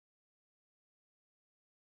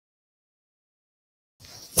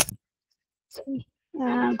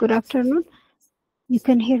Good afternoon. You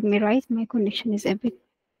can hear me, right? My connection is a bit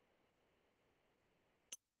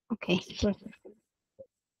okay. Perfect.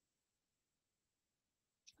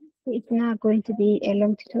 It's not going to be a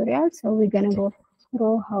long tutorial, so we're gonna go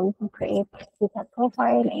through how we can create a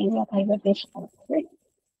profile and what type of digital. So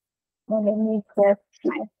let me first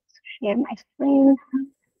share my screen.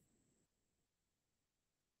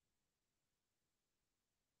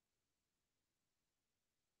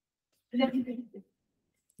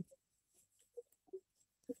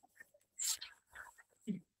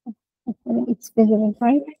 Hopefully it's visible,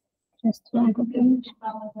 right? Just one second.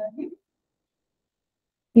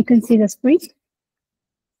 You can see the screen.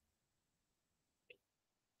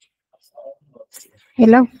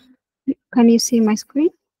 Hello, can you see my screen?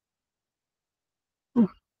 Oh,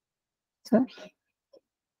 sorry.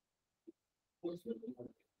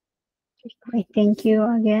 Great, thank you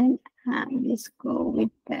again. Let's go with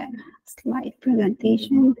the slide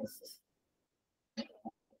presentation.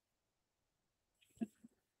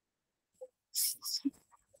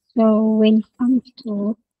 So when it comes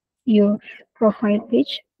to your profile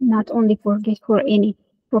page, not only for Git, for any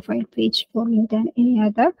profile page for LinkedIn, any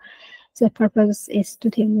other, the purpose is to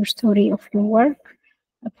tell your story of your work.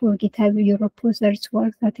 For GitHub, your research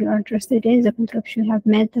work that you are interested in, the contribution you have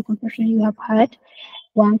made, the contribution you have had.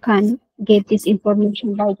 One can get this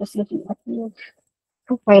information by just looking at your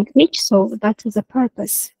profile page. So that is the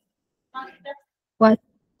purpose. What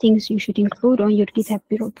things you should include on your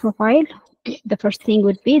GitHub profile? The first thing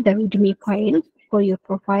would be the README file for your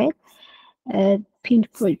profile. Pinned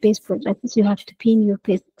page projects. You have to pin your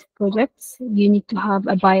page projects. You need to have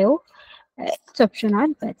a bio. It's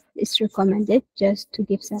optional, but it's recommended just to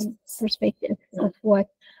give some perspective of what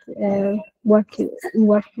work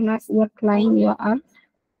line you are.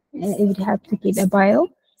 You would have to keep a bio,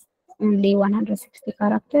 only 160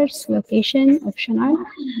 characters. Location optional.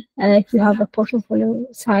 If you have a portfolio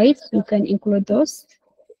size, you can include those.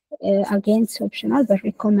 Again, it's optional but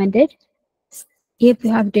recommended. If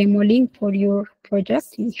you have demo link for your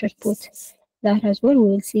project, you should put that as well.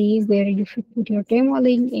 We'll see where you should put your demo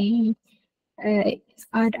link and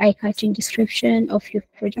add eye-catching description of your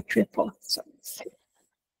project report. So,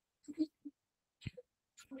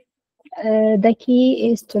 the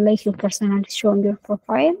key is to let your personality show on your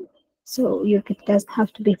profile. So your kit doesn't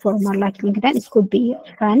have to be formal like LinkedIn. It could be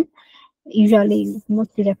fun. Usually,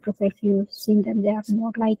 most of the profiles you see them, they are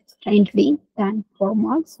more like friendly than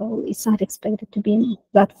formal. So it's not expected to be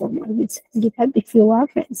that formal. With GitHub, if you are,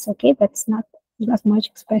 it's okay, but it's not that much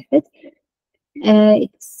expected.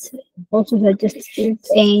 It's also suggested,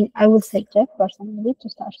 and I would suggest personally to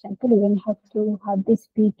start simple. You don't have to have this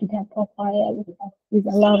big GitHub profile with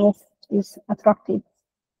a lot of these attractive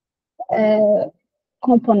uh,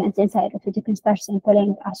 components inside of it. You can start simple,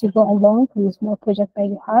 and as you go along with more projects that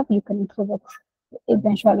you have, you can improve it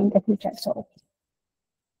eventually in the future. So,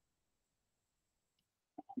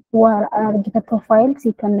 what are GitHub profiles?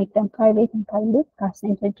 You can make them private and public.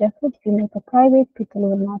 Custom suggested. If you make it private, people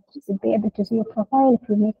will not be able to see your profile. If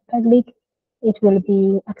you make it public, it will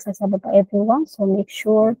be accessible by everyone. So make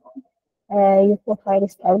sure your profile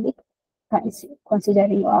is public.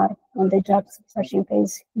 Considering you are on the job searching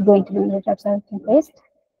phase, going to be on the job searching phase.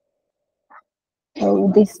 So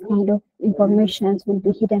this kind of information will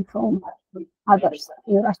be hidden from others.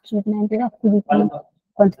 Your achievement, your activity,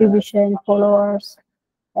 contribution, followers,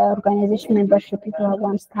 organization membership, if you have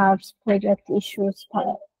one stars, project issues,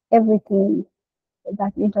 everything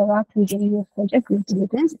that interact with your project will be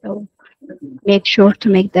hidden. So make sure to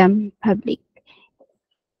make them public.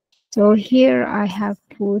 So here I have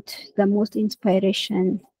put the most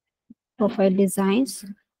inspiration profile designs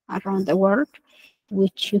around the world,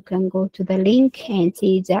 which you can go to the link and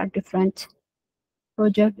see there are different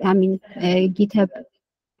GitHub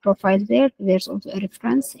profiles there. There's also a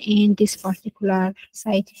reference in this particular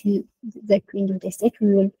site. The Queen of the State,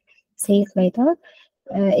 we will say it later.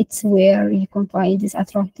 It's where you can find this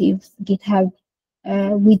attractive GitHub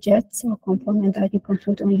widgets or component that you can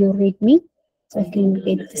put on your README, so it can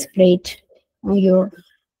get displayed on your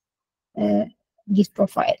Git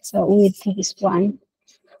profile. So with this one,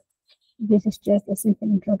 this is just a simple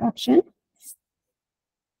introduction.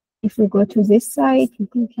 If we go to this site, you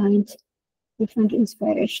can find different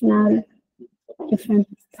inspirational, different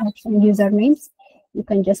types of usernames. You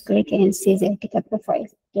can just click and see their GitHub profile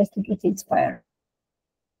just to get inspired.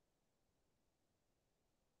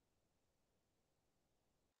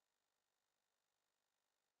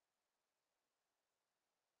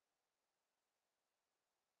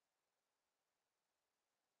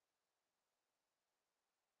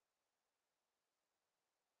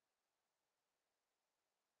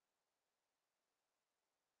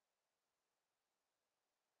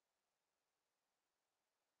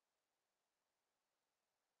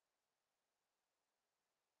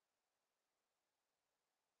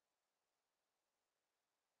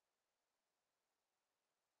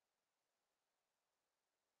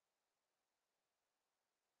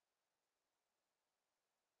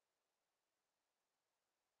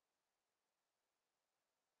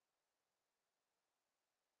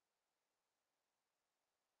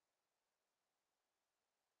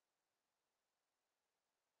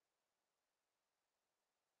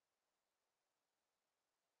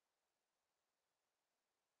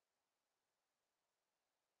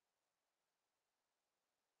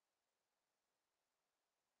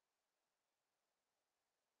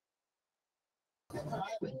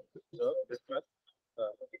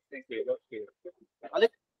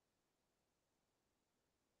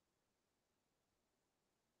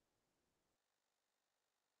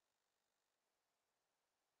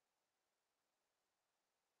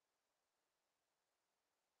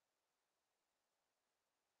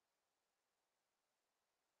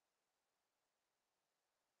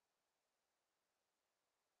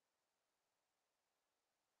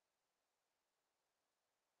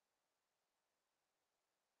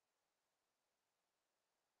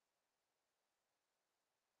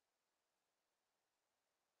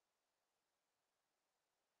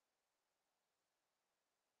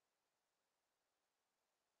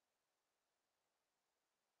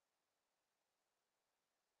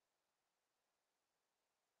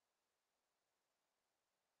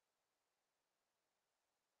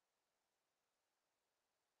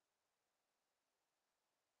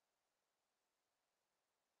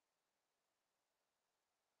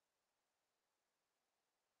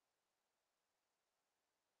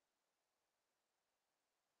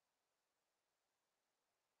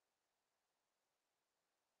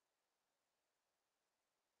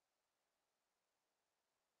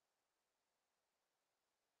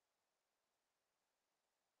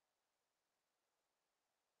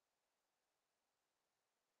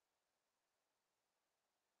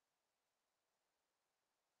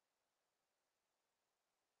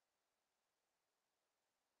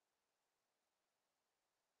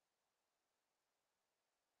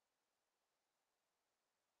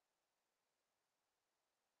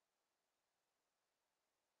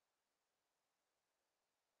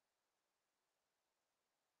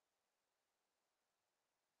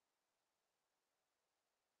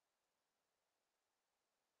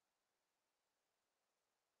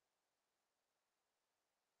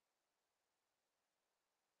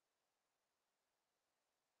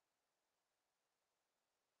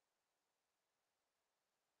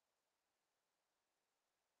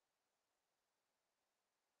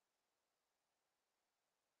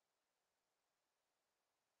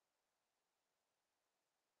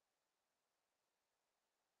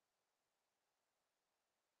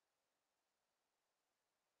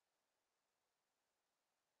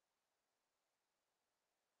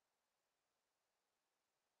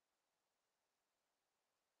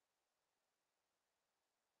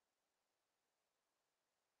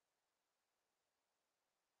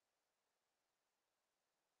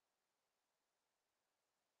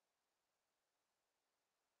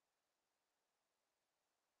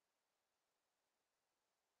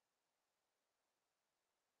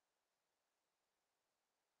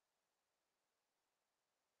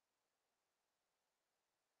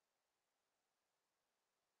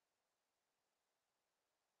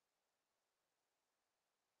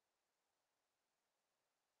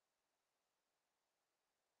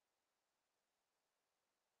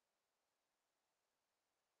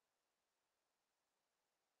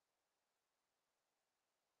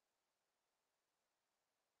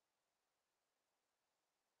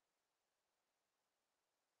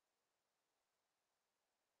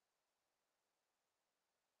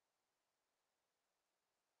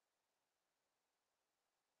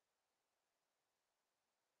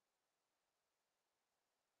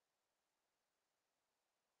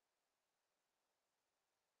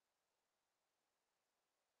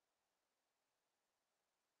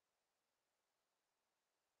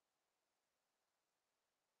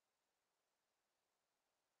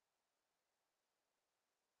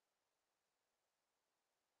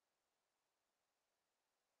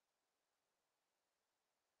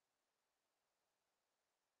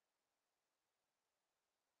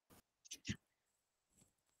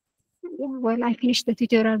 Yeah, well, I finished the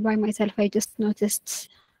tutorial by myself. I just noticed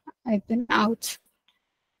I've been out.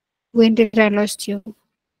 When did I lost you?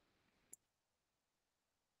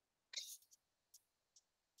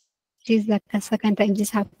 It is like a second time this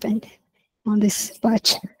happened on this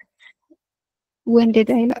batch. When did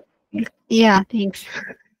I? Yeah, thanks.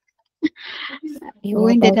 You were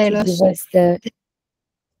When did about I to lose? give us the.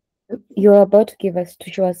 You were about to give us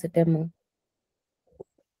to show us the demo.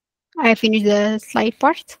 I finished the slide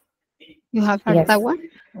part. You have heard Yes. that one?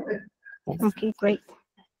 Yes. Okay, great.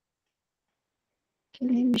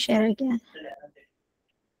 Okay, let me share again.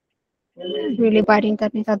 Really bad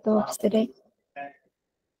internet at the office today.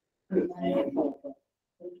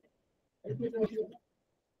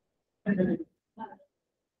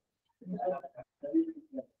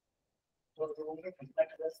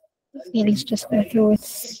 Let's just go through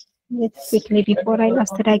it quickly before I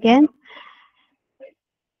lost it again.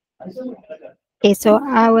 Okay, so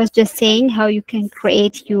I was just saying how you can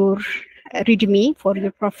create your README for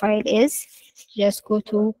your profile is. just go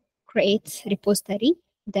to create repository.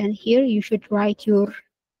 Then here you should write your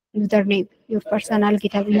username, your personal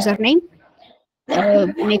GitHub username.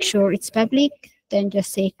 Make sure it's public. Then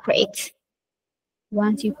just say create.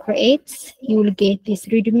 Once you create, you will get this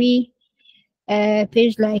README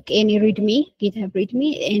page like any README, GitHub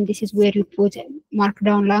README, and this is where you put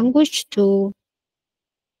Markdown language to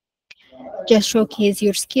just showcase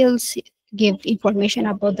your skills, give information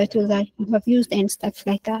about the tool that you have used and stuff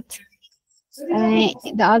like that.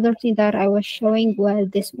 The other thing that I was showing was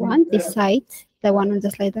this one, this site, the one on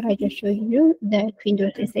the slide that I just showed you, the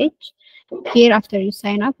twin.sh. Here, after you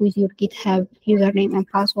sign up with your GitHub username and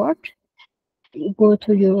password, go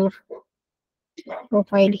to your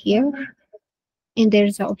profile here, and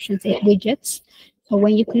there's the option say widgets. So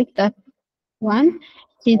when you click that one,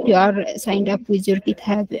 since you are signed up with your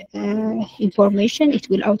GitHub information, it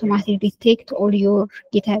will automatically detect all your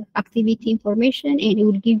GitHub activity information, and it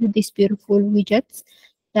will give you these beautiful widgets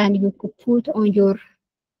that you could put on your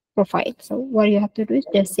profile. So what you have to do is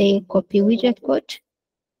just say copy widget code,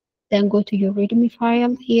 then go to your README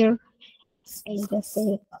file here, and just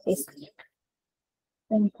say paste.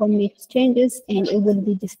 Then commit changes, and it will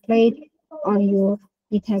be displayed on your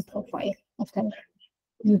GitHub profile after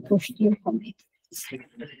you push your commit.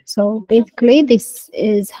 So basically, this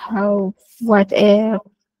is what a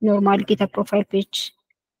normal GitHub profile page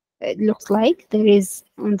looks like. There is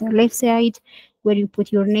on the left side where you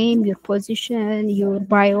put your name, your position, your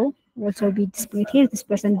bio also be displayed here. This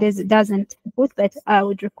person doesn't put, but I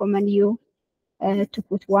would recommend you to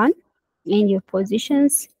put one in your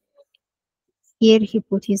positions. Here he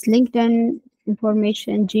put his LinkedIn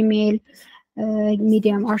information, Gmail,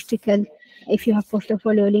 Medium article. If you have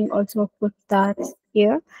portfolio link, also put that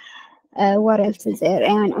here. What else is there?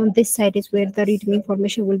 And on this side is where the README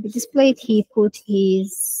information will be displayed. He put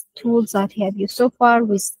his tools that he had used so far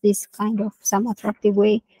with this kind of some attractive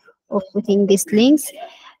way of putting these links.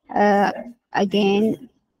 Again,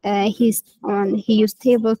 he used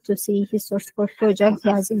tables to see his source code project he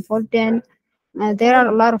has involved in. There are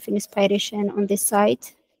a lot of inspiration on this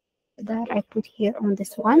site that I put here on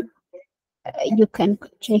this one. You can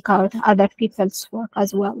check out other people's work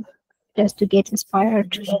as well, just to get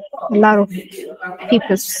inspired. A lot of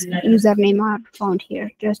people's username are found here,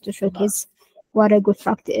 just to showcase what a good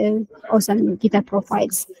awesome GitHub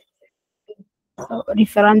profiles. So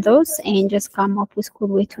refer on those and just come up with cool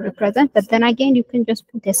way to represent. But then again, you can just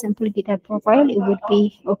put a simple GitHub profile. It would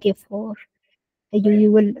be okay for you.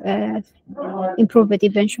 You will improve it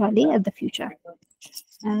eventually at the future.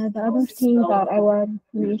 The other thing that I want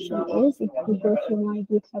to mention is if you go to my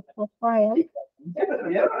GitHub profile,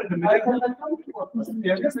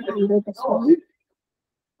 just under this one.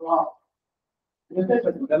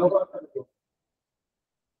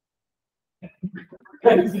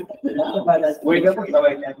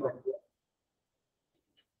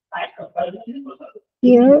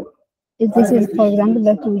 Here, this is, for example,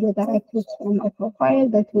 the tool that I put on my profile.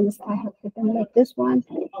 The tools I have put them like this one.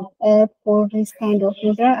 For this kind of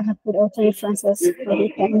user, I have put also references so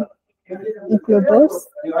you can include those.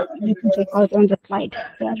 You can check out on the slide.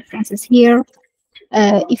 There are references here.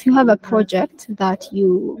 If you have a project that's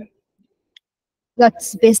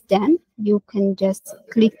based on, you can just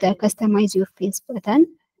click the customize your face button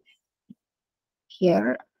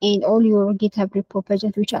here, and all your GitHub repo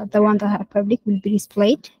pages, which are the ones that are public, will be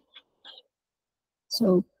displayed.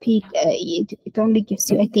 So it only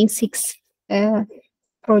gives you, I think, 6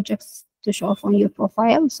 projects to show off on your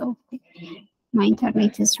profile. So my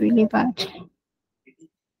internet is really bad.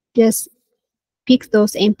 Just pick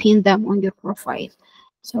those and pin them on your profile.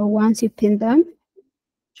 So once you pin them,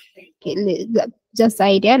 okay, just the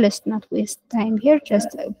idea, let's not waste time here,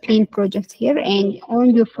 just pin project here, and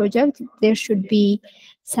on your project there should be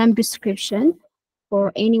some description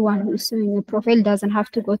for anyone who's doing a profile. Doesn't have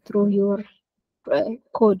to go through your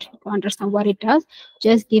code to understand what it does.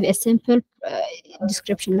 Just give a simple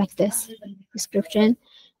description like this description,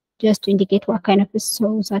 just to indicate what kind of is,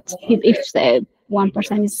 so that if the one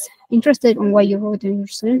person is interested in what you wrote in your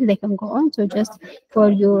student, they can go on. So just for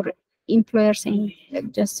your employers and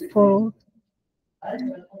just for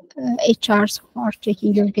HRs who are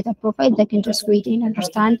checking your GitHub profile, they can just read and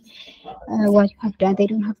understand what you have done. They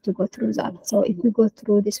don't have to go through that. So if you go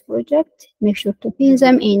through this project, make sure to pin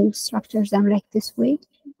them and structure them like this way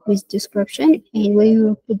with description. And when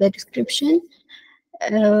you put the description,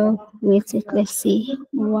 let's see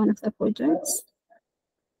one of the projects.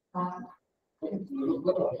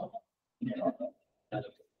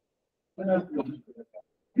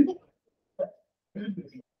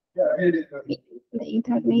 The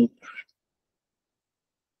internet.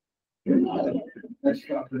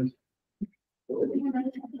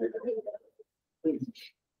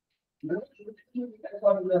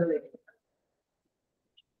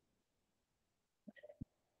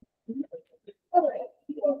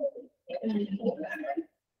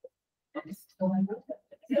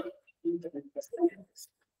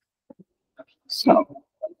 So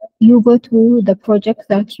you go to the project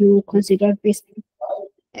that you consider this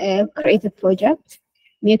creative project.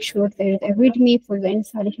 Make sure there is a README for the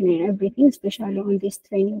installation and everything, especially on this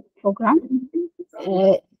training program.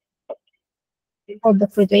 All the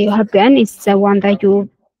project you have done is the one that you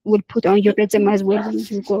will put on your resume as well when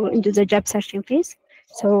you go into the job searching phase.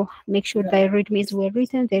 So make sure the README is well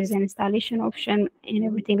written. There is an installation option and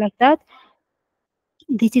everything like that.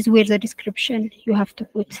 This is where the description you have to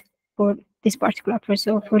put for this particular project.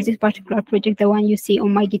 So for this particular project, the one you see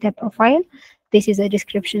on my GitHub profile, this is a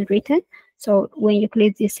description written. So when you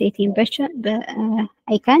click this setting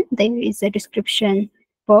icon, there is a description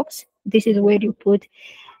box. This is where you put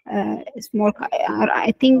small,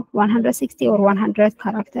 I think 160 or 100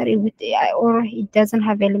 character, or it doesn't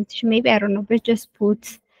have a limitation. Maybe, I don't know, but just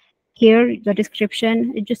put here the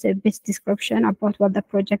description, just a bit description about what the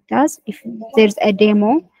project does. If there's a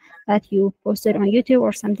demo that you posted on YouTube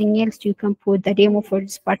or something else, you can put the demo for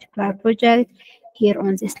this particular project here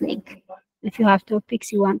on this link. If you have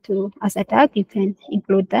topics you want to as a tag, you can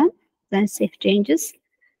include them. Then save changes.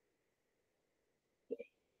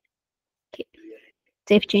 Okay.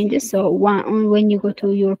 Save changes. So when you go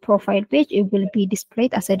to your profile page, it will be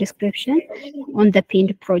displayed as a description on the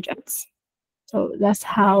pinned projects. So that's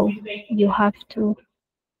how you have to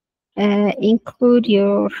include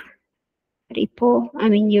your repo,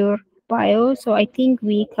 your bio. So I think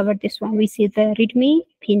we covered this one. We see the README,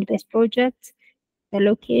 pinned based projects, the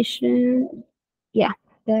location. Yeah,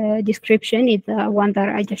 the description is the one that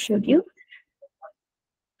I just showed you.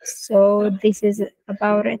 So this is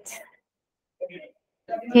about it.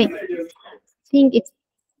 Okay, I think it's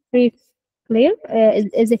pretty clear.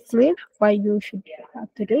 Is it clear what you should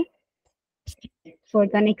have to do for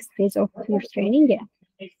the next phase of your training? Yeah.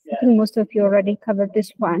 I think most of you already covered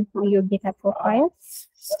this one on your GitHub profile.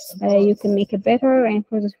 You can make it better, and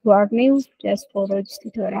for those who are new, just follow this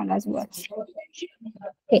tutorial as well.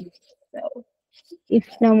 Okay, so if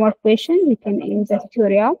no more questions, we can end the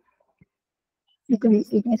tutorial. You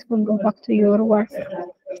guys can go back to your work.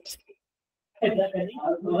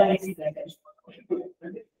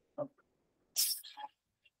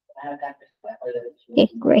 Okay,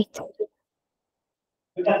 great.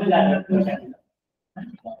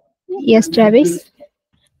 Yes, Travis?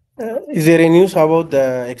 Is there any news about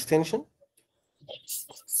the extension?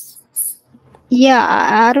 Yeah,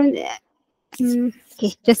 I don't.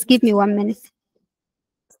 Okay, just give me 1 minute.